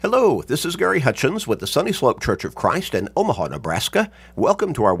Hello, this is Gary Hutchins with the Sunny Slope Church of Christ in Omaha, Nebraska.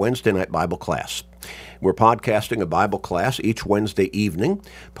 Welcome to our Wednesday night Bible class. We're podcasting a Bible class each Wednesday evening,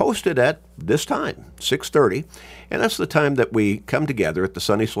 posted at this time, 6:30, and that's the time that we come together at the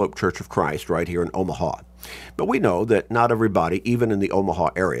Sunny Slope Church of Christ right here in Omaha. But we know that not everybody, even in the Omaha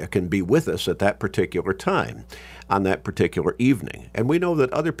area, can be with us at that particular time, on that particular evening. And we know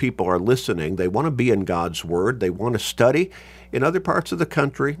that other people are listening. They want to be in God's Word. They want to study in other parts of the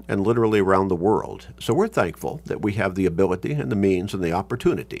country and literally around the world. So we're thankful that we have the ability and the means and the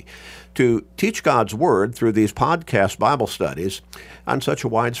opportunity to teach God's Word through these podcast Bible studies on such a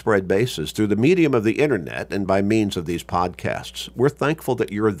widespread basis through the medium of the internet and by means of these podcasts. We're thankful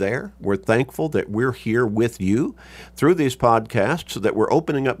that you're there. We're thankful that we're here with you through these podcasts, that we're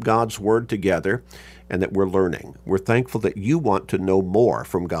opening up God's Word together and that we're learning. We're thankful that you want to know more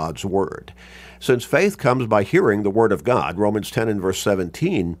from God's Word. Since faith comes by hearing the Word of God, Romans 10 and verse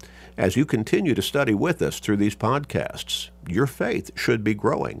 17, as you continue to study with us through these podcasts, your faith should be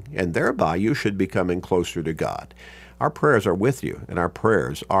growing, and thereby you should be coming closer to God. Our prayers are with you, and our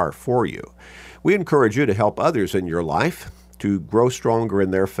prayers are for you. We encourage you to help others in your life to grow stronger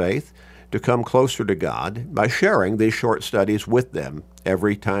in their faith, to come closer to God by sharing these short studies with them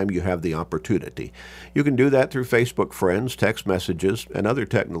every time you have the opportunity. You can do that through Facebook friends, text messages, and other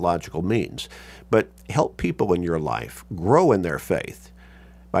technological means. But help people in your life grow in their faith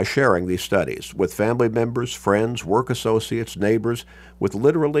by sharing these studies with family members, friends, work associates, neighbors, with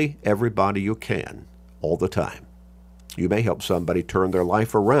literally everybody you can, all the time. You may help somebody turn their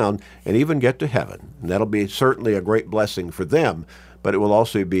life around and even get to heaven. And that'll be certainly a great blessing for them, but it will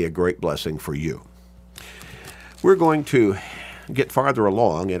also be a great blessing for you. We're going to get farther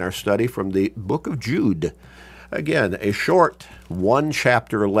along in our study from the book of Jude. Again, a short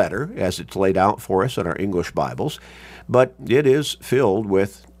one-chapter letter as it's laid out for us in our English Bibles, but it is filled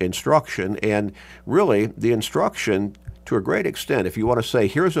with instruction, and really the instruction to a great extent, if you want to say,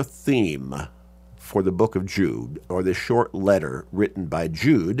 here's a theme for the book of Jude, or this short letter written by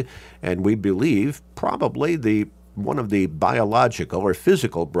Jude, and we believe probably one of the biological or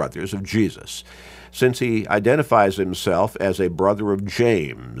physical brothers of Jesus, since he identifies himself as a brother of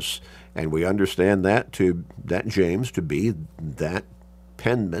James, and we understand that James to be that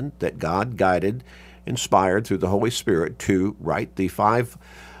penman that God guided, inspired through the Holy Spirit to write the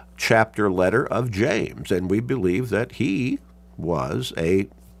 5-chapter letter of James, and we believe that he was a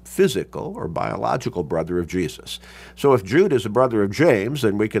physical or biological brother of Jesus. So if Jude is a brother of James,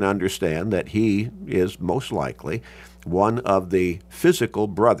 then we can understand that he is most likely one of the physical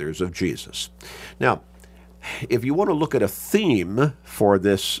brothers of Jesus. Now, if you want to look at a theme for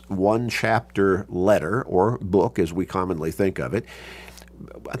this one-chapter letter or book, as we commonly think of it,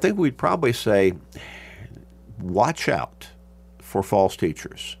 I think we'd probably say, watch out for false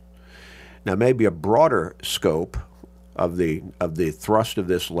teachers. Now, maybe a broader scope of the thrust of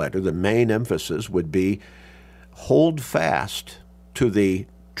this letter, the main emphasis would be hold fast to the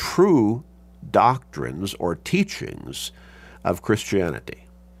true doctrines or teachings of Christianity.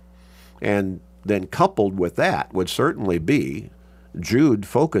 And then coupled with that would certainly be Jude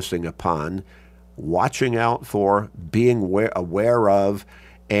focusing upon watching out for, being aware of,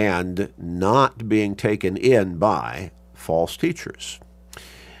 and not being taken in by false teachers.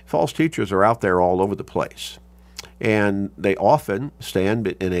 False teachers are out there all over the place. And they often stand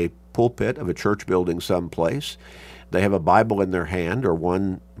in a pulpit of a church building someplace. They have a Bible in their hand or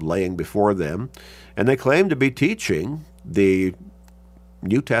one laying before them, and they claim to be teaching the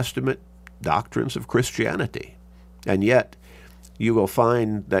New Testament doctrines of Christianity. And yet, you will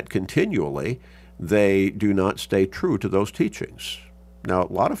find that continually they do not stay true to those teachings. Now,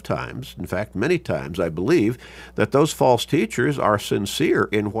 a lot of times, in fact, many times, I believe that those false teachers are sincere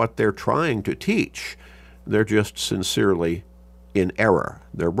in what they're trying to teach. They're just sincerely in error.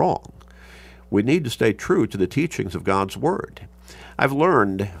 They're wrong. We need to stay true to the teachings of God's Word. I've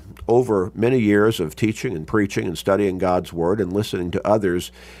learned over many years of teaching and preaching and studying God's Word and listening to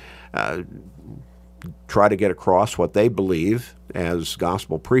others try to get across what they believe as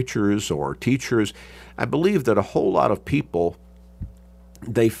gospel preachers or teachers. I believe that a whole lot of people,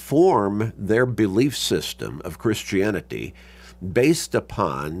 they form their belief system of Christianity based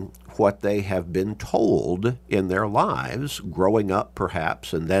upon what they have been told in their lives, growing up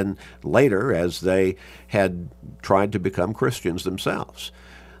perhaps, and then later as they had tried to become Christians themselves.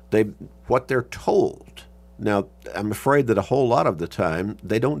 What they're told. Now, I'm afraid that a whole lot of the time,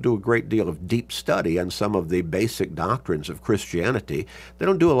 they don't do a great deal of deep study on some of the basic doctrines of Christianity. They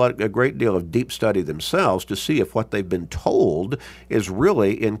don't do a great deal of deep study themselves to see if what they've been told is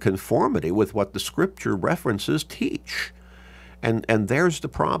really in conformity with what the Scripture references teach. And there's the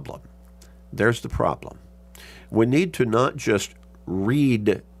problem. There's the problem. We need to not just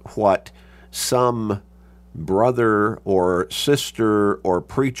read what some brother or sister or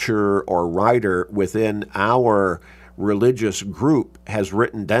preacher or writer within our religious group has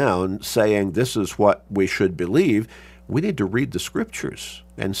written down saying this is what we should believe. We need to read the scriptures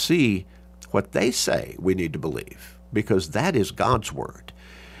and see what they say we need to believe, because that is God's word.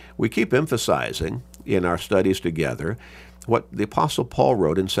 We keep emphasizing in our studies together what the Apostle Paul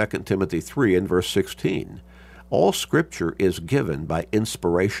wrote in 2 Timothy 3 and verse 16. All Scripture is given by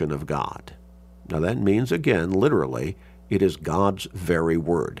inspiration of God. Now that means, again, literally, it is God's very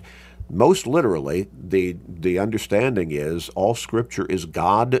word. Most literally, the understanding is all Scripture is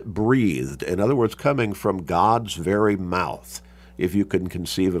God-breathed. In other words, coming from God's very mouth, if you can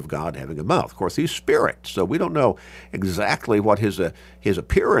conceive of God having a mouth. Of course, He's Spirit, so we don't know exactly what His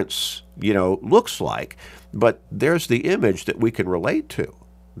appearance, looks like, but there's the image that we can relate to.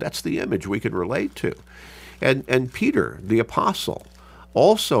 That's the image we can relate to. And Peter, the apostle,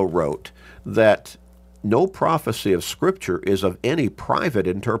 also wrote that no prophecy of Scripture is of any private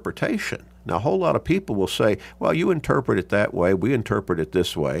interpretation. Now, a whole lot of people will say, well, you interpret it that way, we interpret it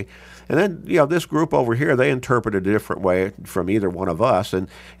this way. And then, this group over here, they interpret it a different way from either one of us. And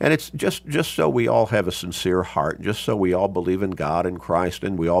it's just so we all have a sincere heart, just so we all believe in God and Christ,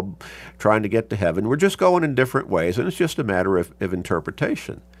 and we all trying to get to heaven. We're just going in different ways, and it's just a matter of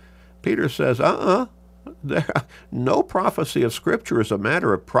interpretation. Peter says, no prophecy of Scripture is a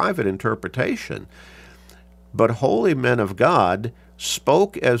matter of private interpretation, but holy men of God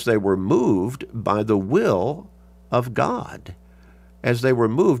spoke as they were moved by the will of God, as they were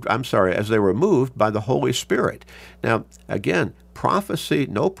moved by the Holy Spirit. Now, again,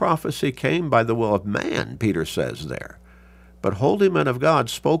 no prophecy came by the will of man, Peter says there, but holy men of God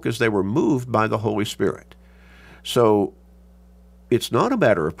spoke as they were moved by the Holy Spirit. So it's not a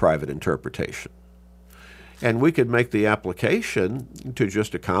matter of private interpretation. And we could make the application to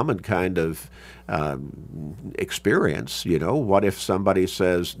just a common kind of experience. What if somebody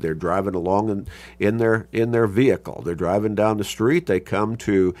says they're driving along in their vehicle, they're driving down the street, they come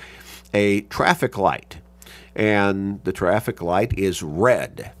to a traffic light, and the traffic light is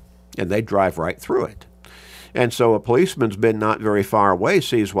red, and they drive right through it. And so a policeman's been not very far away,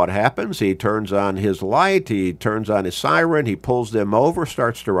 sees what happens, he turns on his light, he turns on his siren, he pulls them over,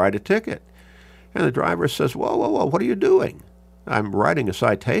 starts to write a ticket. And the driver says, whoa, what are you doing? I'm writing a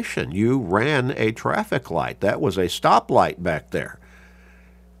citation. You ran a traffic light. That was a stoplight back there.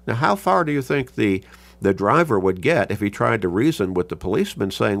 Now, how far do you think the driver would get if he tried to reason with the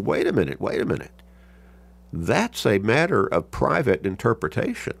policeman saying, wait a minute? That's a matter of private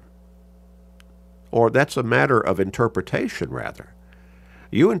interpretation. Or that's a matter of interpretation, rather.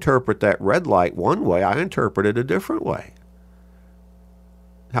 You interpret that red light one way, I interpret it a different way.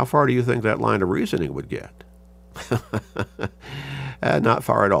 How far do you think that line of reasoning would get? Not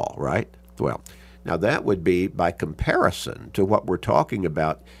far at all, right? Well, now that would be by comparison to what we're talking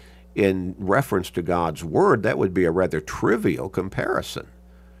about in reference to God's Word. That would be a rather trivial comparison.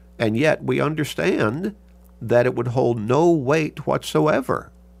 And yet we understand that it would hold no weight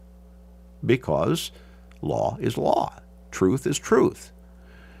whatsoever, because law is law, truth is truth.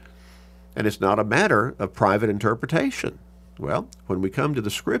 And it's not a matter of private interpretation. Well, when we come to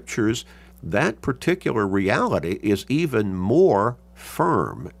the Scriptures, that particular reality is even more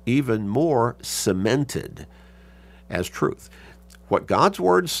firm, even more cemented as truth. What God's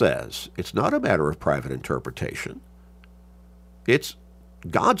Word says, it's not a matter of private interpretation. It's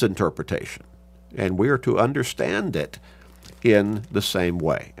God's interpretation. And we are to understand it in the same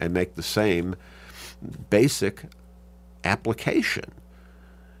way and make the same basic application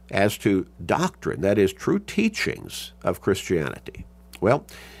as to doctrine, that is, true teachings of Christianity. Well,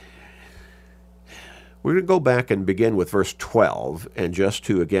 we're going to go back and begin with verse 12, and just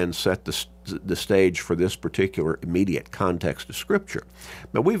to, again, set the stage for this particular immediate context of Scripture.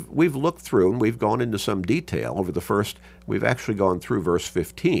 But we've looked through, and we've gone into some detail over we've actually gone through verse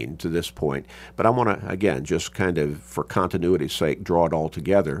 15 to this point, but I want to, again, just kind of, for continuity's sake, draw it all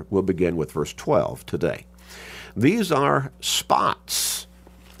together. We'll begin with verse 12 today. These are spots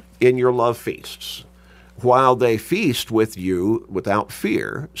in your love feasts, while they feast with you without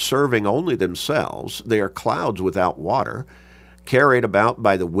fear, serving only themselves. They are clouds without water, carried about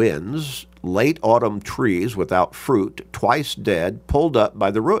by the winds, late autumn trees without fruit, twice dead, pulled up by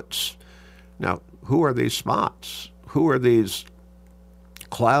the roots. Now, who are these spots? Who are these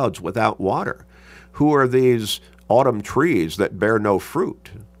clouds without water? Who are these autumn trees that bear no fruit?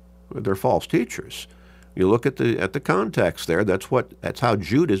 They're false teachers. You look at the context there. That's how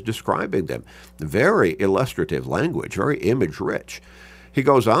Jude is describing them. Very illustrative language, very image rich. He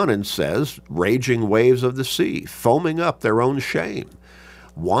goes on and says, raging waves of the sea, foaming up their own shame,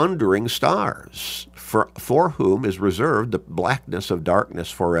 wandering stars, for whom is reserved the blackness of darkness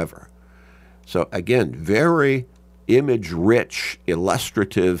forever. So again, very image rich,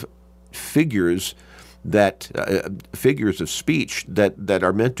 illustrative figures figures of speech that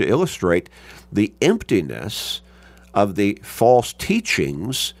are meant to illustrate the emptiness of the false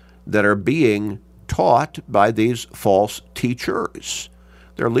teachings that are being taught by these false teachers.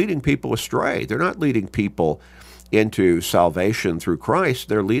 They're leading people astray. They're not leading people into salvation through Christ.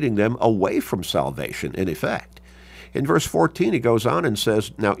 They're leading them away from salvation, in effect. In verse 14, he goes on and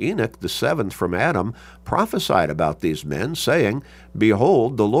says, Now Enoch, the seventh from Adam, prophesied about these men, saying,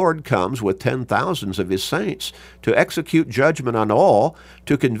 Behold, the Lord comes with 10,000s of his saints, to execute judgment on all,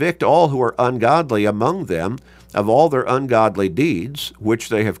 to convict all who are ungodly among them of all their ungodly deeds, which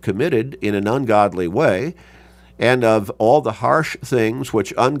they have committed in an ungodly way, and of all the harsh things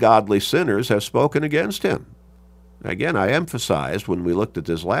which ungodly sinners have spoken against him. Again, I emphasized when we looked at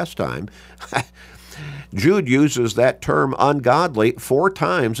this last time, Jude uses that term ungodly 4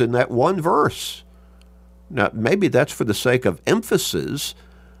 times in that one verse. Now, maybe that's for the sake of emphasis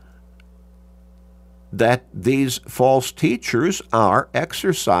that these false teachers are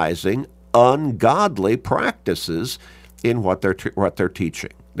exercising ungodly practices in what they're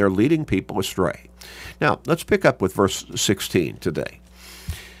teaching. They're leading people astray. Now, let's pick up with verse 16 today.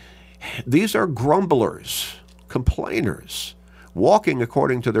 These are grumblers, complainers, walking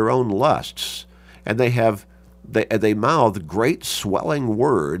according to their own lusts, and they mouth great swelling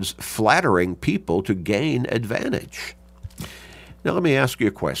words, flattering people to gain advantage. Now let me ask you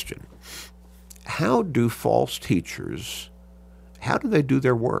a question. How do false teachers, how do they do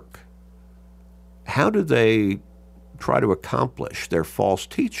their work? How do they try to accomplish their false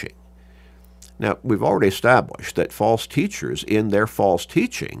teaching? Now, we've already established that false teachers, in their false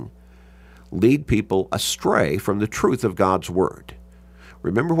teaching, lead people astray from the truth of God's Word.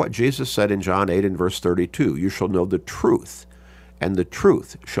 Remember what Jesus said in John 8 and verse 32, You shall know the truth, and the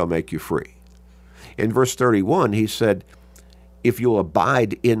truth shall make you free. In verse 31, he said, If you'll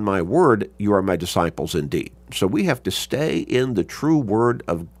abide in my word, you are my disciples indeed. So we have to stay in the true word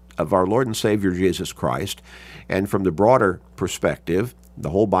of our Lord and Savior Jesus Christ, and from the broader perspective, the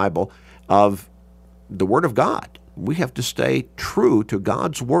whole Bible, of the Word of God. We have to stay true to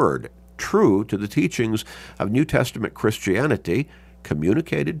God's Word, true to the teachings of New Testament Christianity,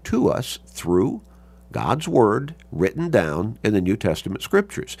 communicated to us through God's Word written down in the New Testament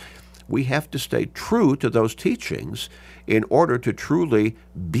Scriptures. We have to stay true to those teachings in order to truly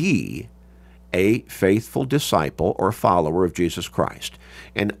be a faithful disciple or follower of Jesus Christ.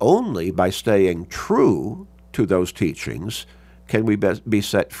 And only by staying true to those teachings can we be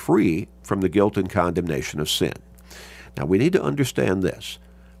set free from the guilt and condemnation of sin. Now, we need to understand this.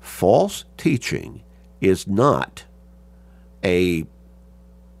 False teaching is not a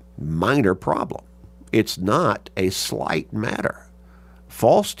minor problem. It's not a slight matter.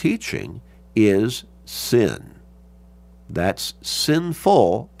 False teaching is sin. That's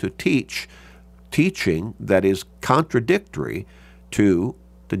sinful to teach teaching that is contradictory to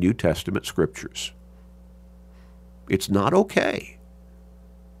the New Testament Scriptures. It's not okay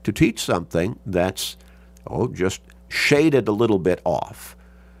to teach something that's, just shaded a little bit off.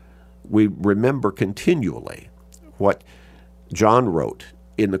 We remember continually what John wrote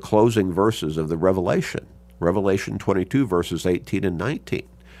in the closing verses of the Revelation 22, verses 18 and 19.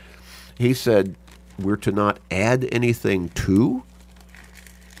 He said, we're to not add anything to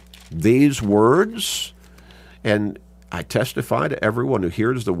these words, and I testify to everyone who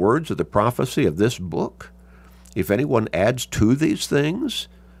hears the words of the prophecy of this book, if anyone adds to these things,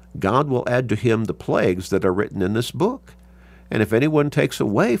 God will add to him the plagues that are written in this book. And if anyone takes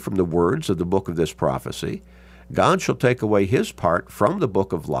away from the words of the book of this prophecy, God shall take away his part from the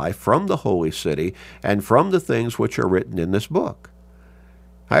book of life, from the holy city, and from the things which are written in this book.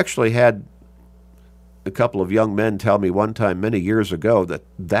 I actually had a couple of young men tell me one time many years ago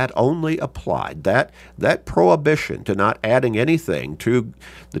that only applied, that prohibition to not adding anything to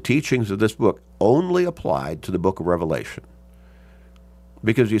the teachings of this book only applied to the book of Revelation.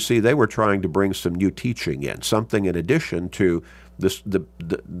 Because, you see, they were trying to bring some new teaching in, something in addition to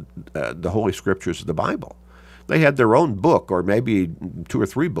the Holy Scriptures of the Bible. They had their own book, or maybe 2 or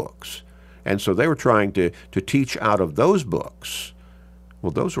 3 books, and so they were trying to teach out of those books.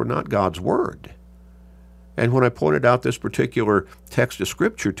 Well, those were not God's Word. And when I pointed out this particular text of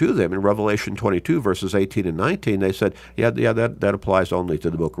Scripture to them in Revelation 22, verses 18 and 19, they said, yeah, that applies only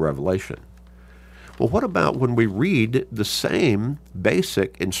to the book of Revelation. Well, what about when we read the same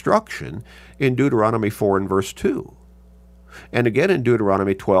basic instruction in Deuteronomy 4 and verse 2? And again in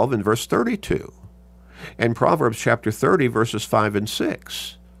Deuteronomy 12 and verse 32? And Proverbs chapter 30, verses 5 and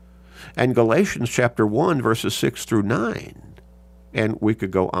 6? And Galatians chapter 1, verses 6 through 9? And we could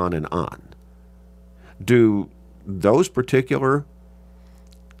go on and on. Do those particular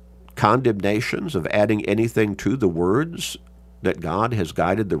condemnations of adding anything to the words that God has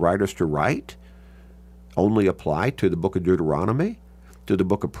guided the writers to write only apply to the book of Deuteronomy, to the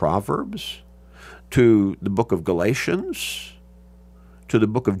book of Proverbs, to the book of Galatians, to the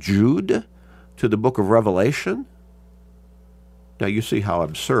book of Jude, to the book of Revelation? Now you see how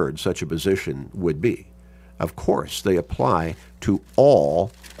absurd such a position would be. Of course, they apply to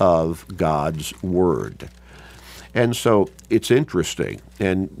all of God's Word. And so it's interesting,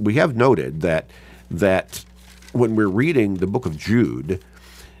 and we have noted that when we're reading the book of Jude,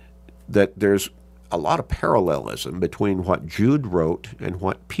 that there's a lot of parallelism between what Jude wrote and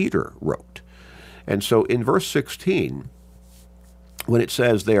what Peter wrote. And so in verse 16, when it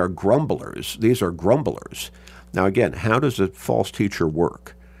says they are grumblers, these are grumblers. Now again, how does a false teacher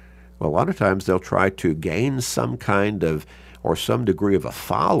work? Well, a lot of times they'll try to gain some kind of or some degree of a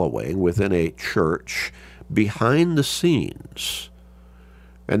following within a church behind the scenes.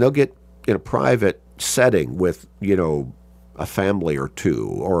 And they'll get in a private setting with, a family or two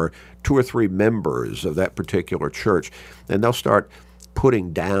or three members of that particular church, and they'll start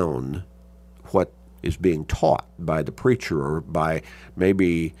putting down what is being taught by the preacher or by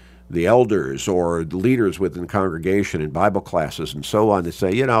maybe the elders or the leaders within the congregation in Bible classes and so on. They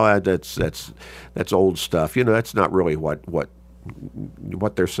say, that's old stuff. That's not really what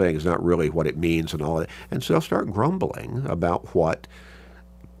they're saying is not really what it means and all that. And so they'll start grumbling about what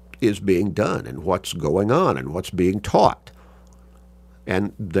is being done and what's going on and what's being taught.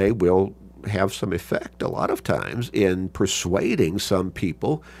 And they will have some effect a lot of times in persuading some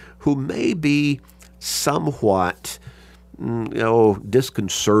people who may be somewhat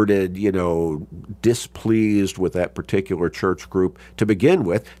disconcerted, displeased with that particular church group to begin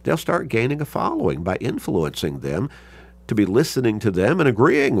with. They'll start gaining a following by influencing them to be listening to them and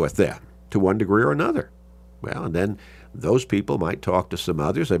agreeing with them to one degree or another. Well, and then those people might talk to some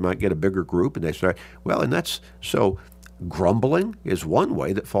others. They might get a bigger group, and they start, and that's so. Grumbling is one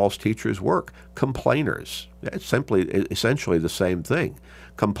way that false teachers work. Complainers, it's essentially the same thing.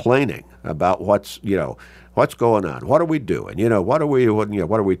 Complaining about what's going on. What are we doing? What are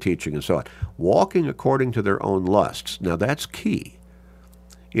we teaching and so on. Walking according to their own lusts. Now that's key.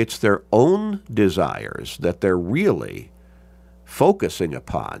 It's their own desires that they're really focusing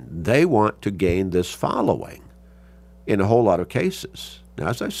upon. They want to gain this following in a whole lot of cases. Now,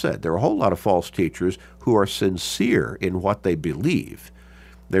 as I said, there are a whole lot of false teachers who are sincere in what they believe.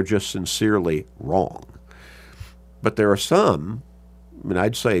 They're just sincerely wrong. But there are some,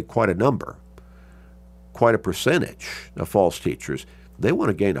 I'd say quite a number, quite a percentage of false teachers, they want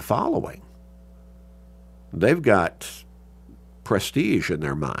to gain a following. They've got prestige in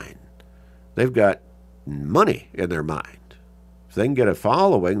their mind. They've got money in their mind. If they can get a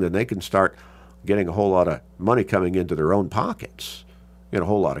following, then they can start getting a whole lot of money coming into their own pockets in a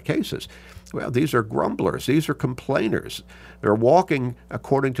whole lot of cases. Well, these are grumblers. These are complainers. They're walking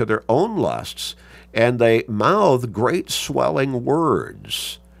according to their own lusts, and they mouth great swelling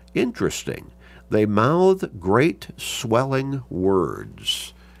words. Interesting. They mouth great swelling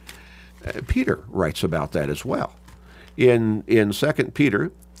words. Peter writes about that as well. In 2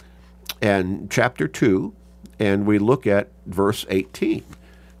 Peter and chapter 2, and we look at verse 18.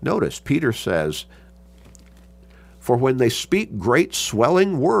 Notice, Peter says, "For when they speak great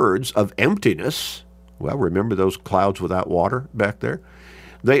swelling words of emptiness," well, remember those clouds without water back there?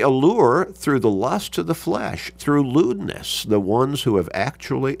 "They allure through the lust of the flesh, through lewdness, the ones who have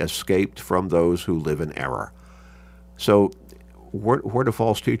actually escaped from those who live in error." So where do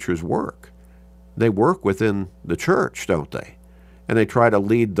false teachers work? They work within the church, don't they? And they try to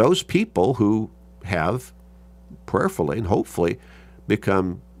lead those people who have prayerfully and hopefully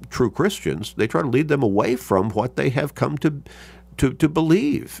become true Christians. They try to lead them away from what they have come to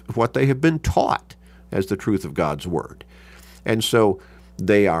believe, what they have been taught as the truth of God's Word. And so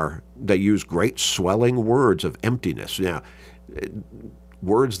they use great swelling words of emptiness. Now,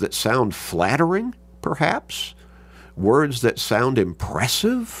 words that sound flattering, perhaps, words that sound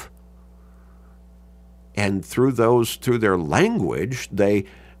impressive, and through their language, they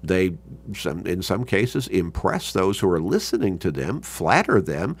in some cases impress those who are listening to them, flatter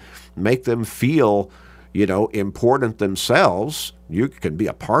them, make them feel, important themselves, you can be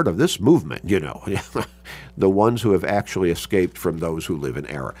a part of this movement, the ones who have actually escaped from those who live in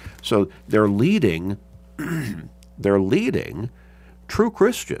error. So they're leading true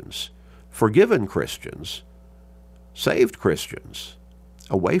Christians, forgiven Christians, saved Christians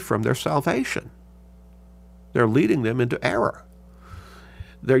away from their salvation. They're leading them into error.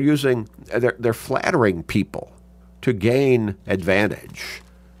 They're flattering people to gain advantage.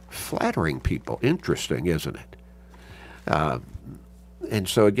 Flattering people. Interesting, isn't it? And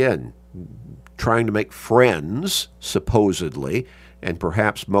so again, trying to make friends, supposedly, and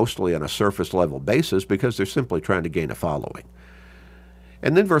perhaps mostly on a surface level basis because they're simply trying to gain a following.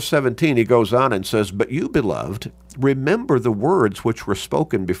 And then verse 17, he goes on and says, "But you, beloved, remember the words which were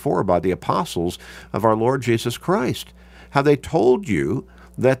spoken before by the apostles of our Lord Jesus Christ, how they told you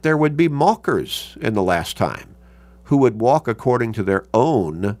that there would be mockers in the last time, who would walk according to their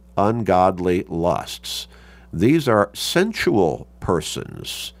own ungodly lusts. These are sensual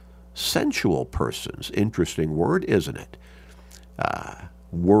persons." Sensual persons. Interesting word, isn't it?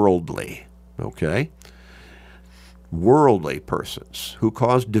 Worldly. Okay? Worldly persons who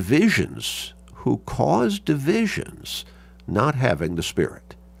cause divisions, not having the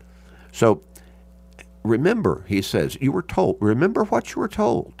Spirit. So remember, he says, you were told. Remember what you were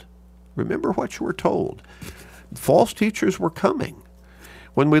told. Remember what you were told. False teachers were coming.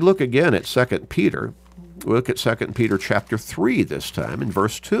 When we look again at 2 Peter, we look at 2 Peter chapter 3 this time in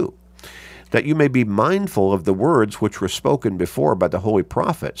verse 2, that you may be mindful of the words which were spoken before by the holy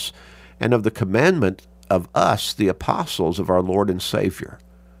prophets, and of the commandment of us, the apostles of our Lord and Savior,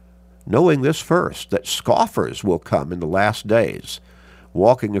 knowing this first, that scoffers will come in the last days,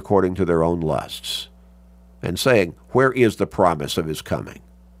 walking according to their own lusts, and saying, where is the promise of his coming?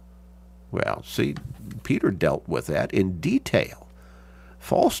 Well, see, Peter dealt with that in detail.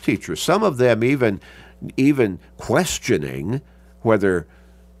 False teachers, some of them even questioning whether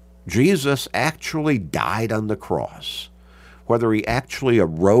Jesus actually died on the cross, whether he actually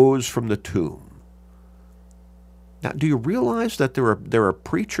arose from the tomb. Now, do you realize that there are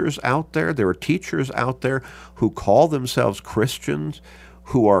preachers out there, there are teachers out there who call themselves Christians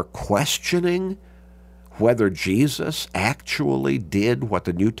who are questioning whether Jesus actually did what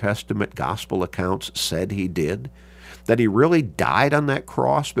the New Testament gospel accounts said he did? That he really died on that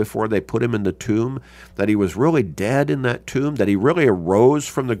cross before they put him in the tomb? That he was really dead in that tomb? That he really arose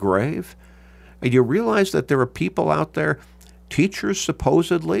from the grave? And you realize that there are people out there, teachers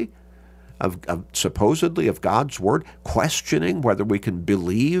supposedly of God's Word, questioning whether we can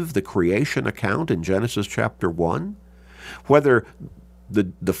believe the creation account in Genesis chapter 1, whether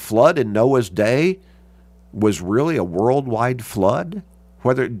the flood in Noah's day was really a worldwide flood,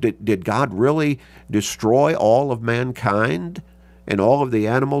 whether did God really destroy all of mankind and all of the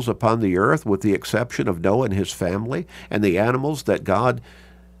animals upon the earth with the exception of Noah and his family, and the animals that God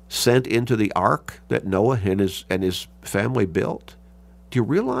sent into the ark that Noah and his family built? Do you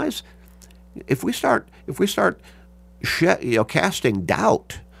realize if we start casting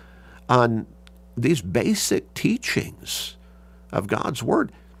doubt on these basic teachings of God's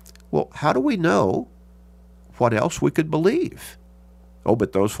Word, well, how do we know what else we could believe? Oh,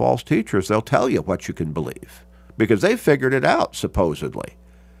 but those false teachers, they'll tell you what you can believe because they figured it out, supposedly.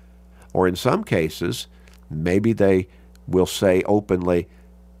 Or in some cases, maybe they will say openly,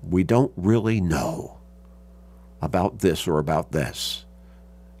 we don't really know about this or about this,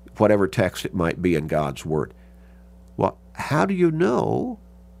 whatever text it might be in God's Word. Well, how do you know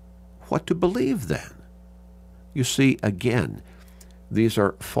what to believe then? You see, again, these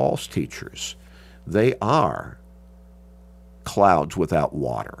are false teachers. They are clouds without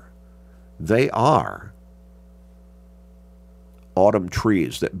water. They are autumn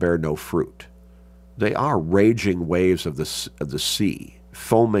trees that bear no fruit. They are raging waves of the sea,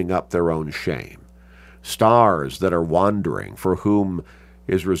 foaming up their own shame. Stars that are wandering, for whom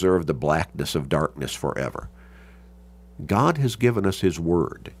is reserved the blackness of darkness forever. God has given us His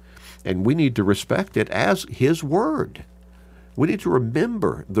Word, and we need to respect it as His Word. We need to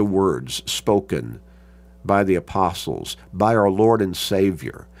remember the words spoken by the apostles, by our Lord and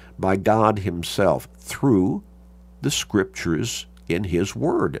Savior, by God Himself, through the Scriptures in His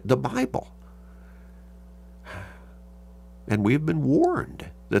Word, the Bible. And we've been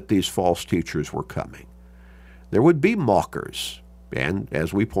warned that these false teachers were coming. There would be mockers, and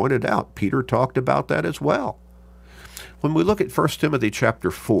as we pointed out, Peter talked about that as well. When we look at 1 Timothy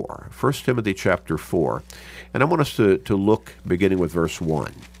chapter 4, and I want us to look beginning with verse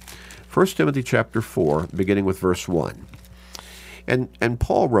 1. 1 Timothy chapter 4, beginning with verse 1. And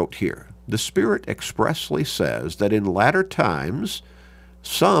Paul wrote here, the Spirit expressly says that in latter times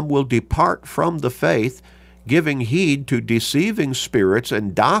some will depart from the faith, giving heed to deceiving spirits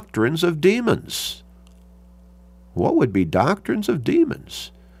and doctrines of demons. What would be doctrines of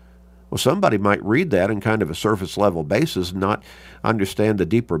demons? Well, somebody might read that in kind of a surface level basis and not understand the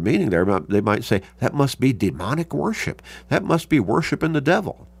deeper meaning there. They might say, that must be demonic worship. That must be worshiping the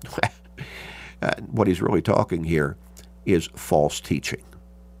devil. What he's really talking here is false teaching.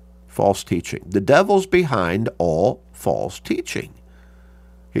 False teaching. The devil's behind all false teaching.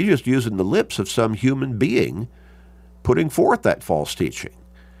 He's just using the lips of some human being putting forth that false teaching.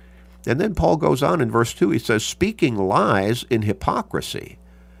 And then Paul goes on in verse 2, he says, speaking lies in hypocrisy,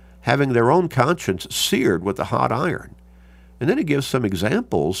 having their own conscience seared with a hot iron. And then he gives some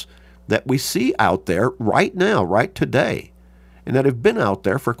examples that we see out there right now, right today, and that have been out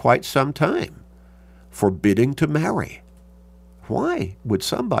there for quite some time. Forbidding to marry. Why would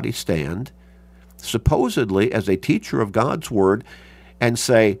somebody stand supposedly as a teacher of God's word and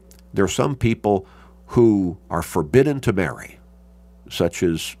say there are some people who are forbidden to marry, such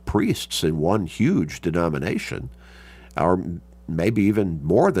as priests in one huge denomination, or maybe even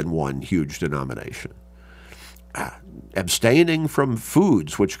more than one huge denomination, abstaining from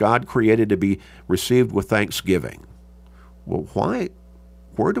foods which God created to be received with thanksgiving? Well, why?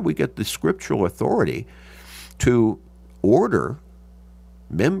 Where do we get the scriptural authority to order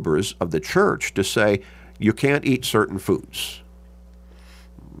members of the church to say you can't eat certain foods?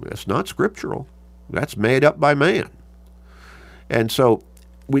 That's not scriptural. That's made up by man. And so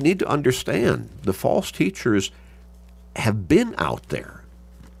we need to understand the false teachers have been out there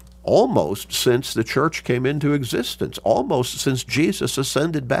almost since the church came into existence, almost since Jesus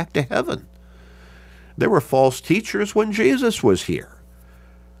ascended back to heaven. There were false teachers when Jesus was here.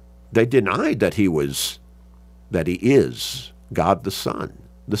 They denied that he is God the Son,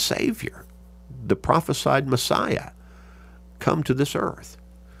 the Savior, the prophesied Messiah, come to this earth.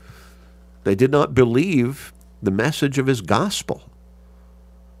 They did not believe the message of his gospel.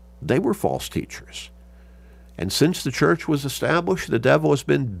 They were false teachers. And since the church was established, the devil has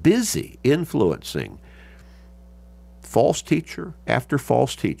been busy influencing false teacher after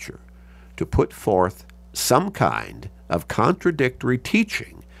false teacher to put forth some kind of contradictory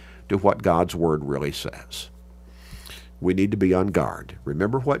teaching to what God's word really says. We need to be on guard.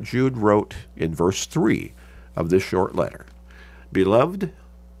 Remember what Jude wrote in verse 3 of this short letter. Beloved,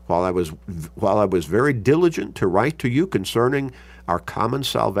 while I was very diligent to write to you concerning our common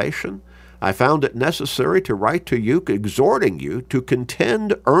salvation, I found it necessary to write to you, exhorting you to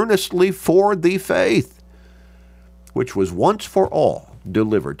contend earnestly for the faith, which was once for all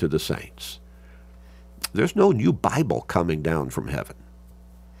delivered to the saints. There's no new Bible coming down from heaven.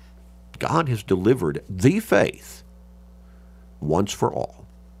 God has delivered the faith once for all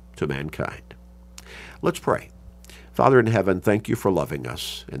to mankind. Let's pray. Father in heaven, thank you for loving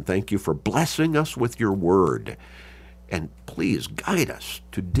us, and thank you for blessing us with your word. And please guide us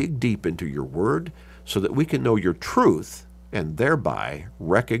to dig deep into your word so that we can know your truth and thereby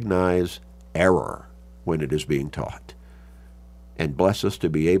recognize error when it is being taught. And bless us to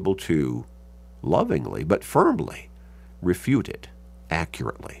be able to lovingly but firmly refute it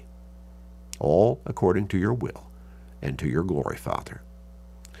accurately, all according to your will and to your glory, Father.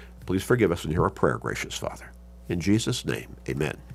 Please forgive us and hear our prayer, gracious Father. In Jesus' name, amen.